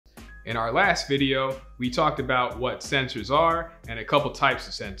In our last video, we talked about what sensors are and a couple types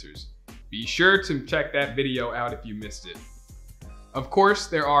of sensors. Be sure to check that video out if you missed it. Of course,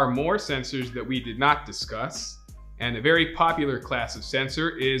 there are more sensors that we did not discuss, and a very popular class of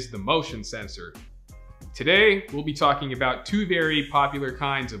sensor is the motion sensor. Today, we'll be talking about two very popular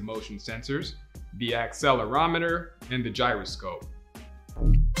kinds of motion sensors, the accelerometer and the gyroscope.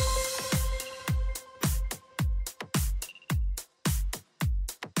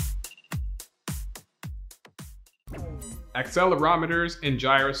 Accelerometers and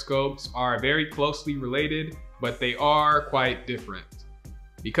gyroscopes are very closely related, but they are quite different.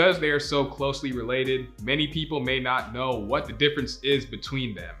 Because they are so closely related, many people may not know what the difference is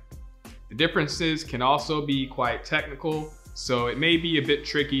between them. The differences can also be quite technical, so it may be a bit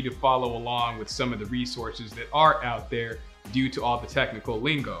tricky to follow along with some of the resources that are out there due to all the technical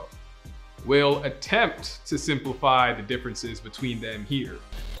lingo. We'll attempt to simplify the differences between them here.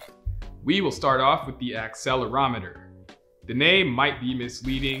 We will start off with the accelerometer. The name might be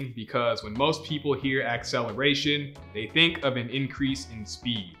misleading because when most people hear acceleration, they think of an increase in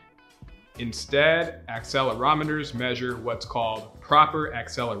speed. Instead, accelerometers measure what's called proper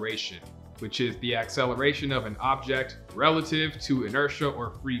acceleration, which is the acceleration of an object relative to inertia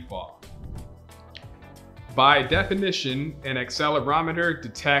or free fall. By definition, an accelerometer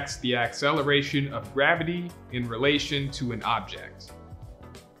detects the acceleration of gravity in relation to an object.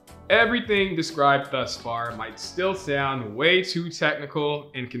 Everything described thus far might still sound way too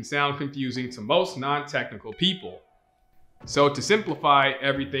technical and can sound confusing to most non-technical people. So to simplify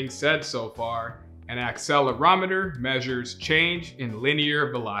everything said so far, an accelerometer measures change in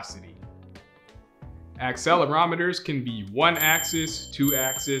linear velocity. Accelerometers can be 1-axis,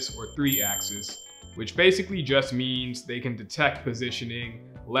 2-axis, or 3-axis, which basically just means they can detect positioning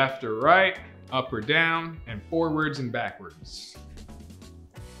left or right, up or down, and forwards and backwards.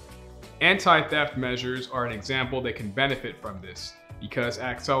 Anti-theft measures are an example that can benefit from this, because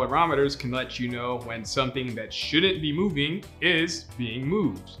accelerometers can let you know when something that shouldn't be moving is being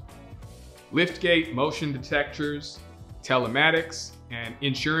moved. Liftgate motion detectors, telematics, and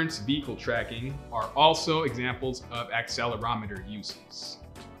insurance vehicle tracking are also examples of accelerometer uses.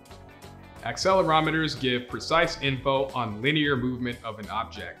 Accelerometers give precise info on linear movement of an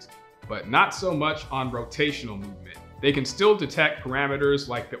object, but not so much on rotational movement. They can still detect parameters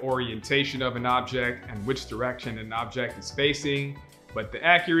like the orientation of an object and which direction an object is facing, but the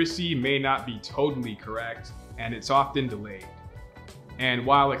accuracy may not be totally correct, and it's often delayed. And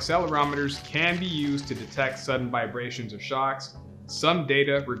while accelerometers can be used to detect sudden vibrations or shocks, some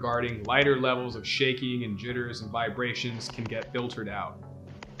data regarding lighter levels of shaking and jitters and vibrations can get filtered out.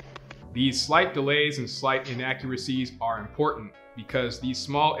 These slight delays and slight inaccuracies are important because these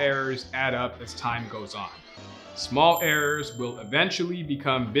small errors add up as time goes on. Small errors will eventually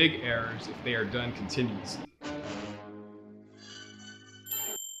become big errors if they are done continuously.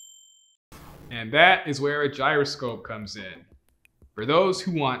 And that is where a gyroscope comes in. For those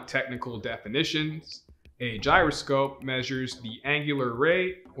who want technical definitions, a gyroscope measures the angular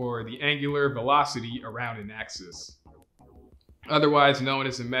rate or the angular velocity around an axis, otherwise known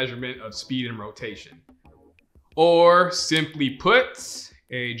as a measurement of speed and rotation. Or simply put,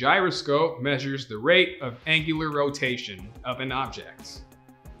 a gyroscope measures the rate of angular rotation of an object.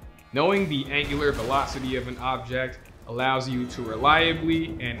 Knowing the angular velocity of an object allows you to reliably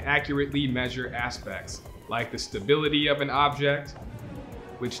and accurately measure aspects like the stability of an object,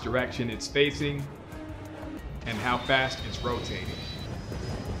 which direction it's facing, and how fast it's rotating.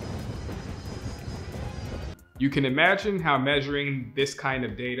 You can imagine how measuring this kind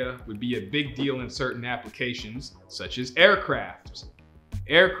of data would be a big deal in certain applications, such as aircraft.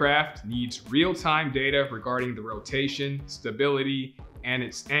 Aircraft needs real-time data regarding the rotation, stability, and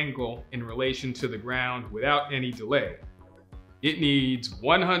its angle in relation to the ground without any delay. It needs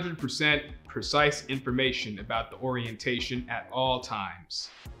 100% precise information about the orientation at all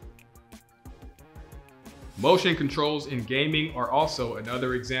times. Motion controls in gaming are also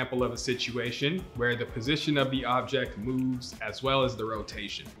another example of a situation where the position of the object moves as well as the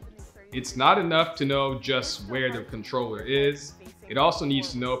rotation. It's not enough to know just where the controller is. It also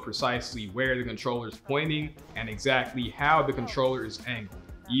needs to know precisely where the controller is pointing and exactly how the controller is angled,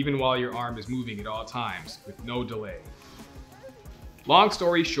 even while your arm is moving at all times with no delay. Long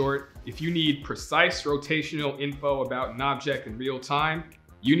story short, if you need precise rotational info about an object in real time,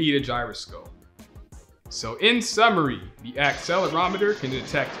 you need a gyroscope. So in summary, the accelerometer can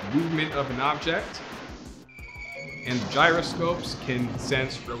detect movement of an object, and the gyroscopes can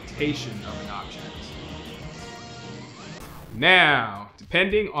sense rotation of an object. Now,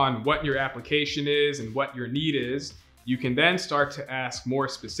 depending on what your application is and what your need is, You can then start to ask more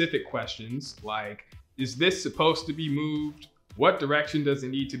specific questions like, is this supposed to be moved? What direction does it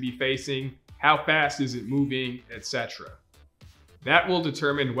need to be facing? How fast is it moving, etc. That will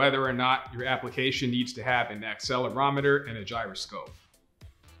determine whether or not your application needs to have an accelerometer and a gyroscope.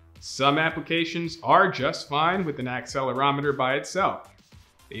 Some applications are just fine with an accelerometer by itself.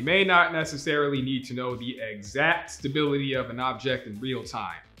 They may not necessarily need to know the exact stability of an object in real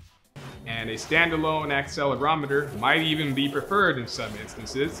time. And a standalone accelerometer might even be preferred in some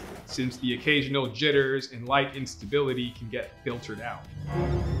instances, since the occasional jitters and light instability can get filtered out.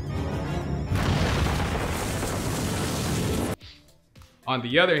 On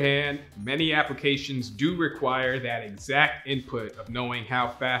the other hand, many applications do require that exact input of knowing how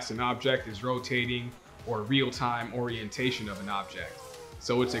fast an object is rotating or real-time orientation of an object.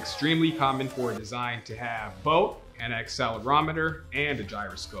 So it's extremely common for a design to have both an accelerometer and a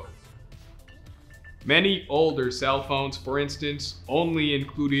gyroscope. Many older cell phones, for instance, only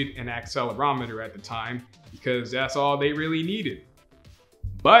included an accelerometer at the time because that's all they really needed.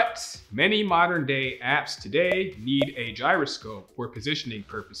 But many modern day apps today need a gyroscope for positioning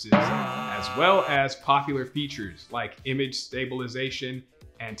purposes, as well as popular features like image stabilization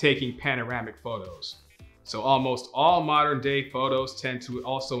and taking panoramic photos. So almost all modern day photos tend to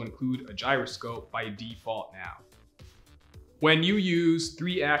also include a gyroscope by default now. When you use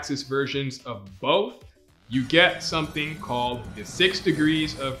 3-axis versions of both, you get something called the 6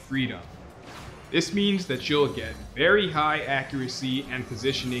 degrees of freedom. This means that you'll get very high accuracy and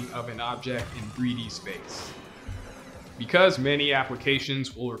positioning of an object in 3D space. Because many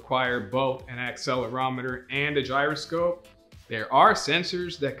applications will require both an accelerometer and a gyroscope, there are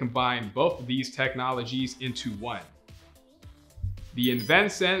sensors that combine both of these technologies into one. The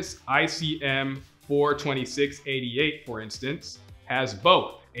InvenSense ICM42688, for instance, has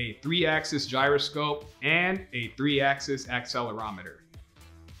both a 3-axis gyroscope and a 3-axis accelerometer.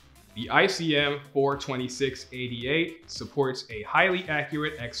 The ICM42688 supports a highly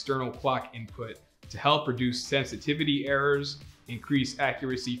accurate external clock input to help reduce sensitivity errors, increase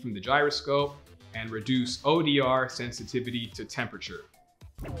accuracy from the gyroscope, and reduce ODR sensitivity to temperature.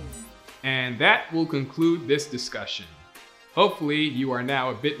 And that will conclude this discussion. Hopefully, you are now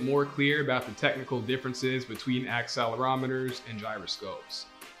a bit more clear about the technical differences between accelerometers and gyroscopes.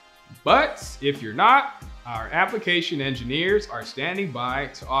 But if you're not, our application engineers are standing by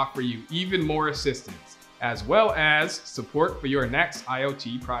to offer you even more assistance, as well as support for your next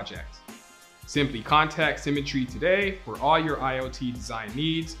IoT project. Simply contact Symmetry today for all your IoT design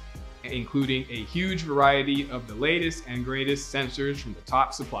needs, including a huge variety of the latest and greatest sensors from the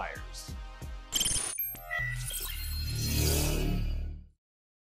top suppliers.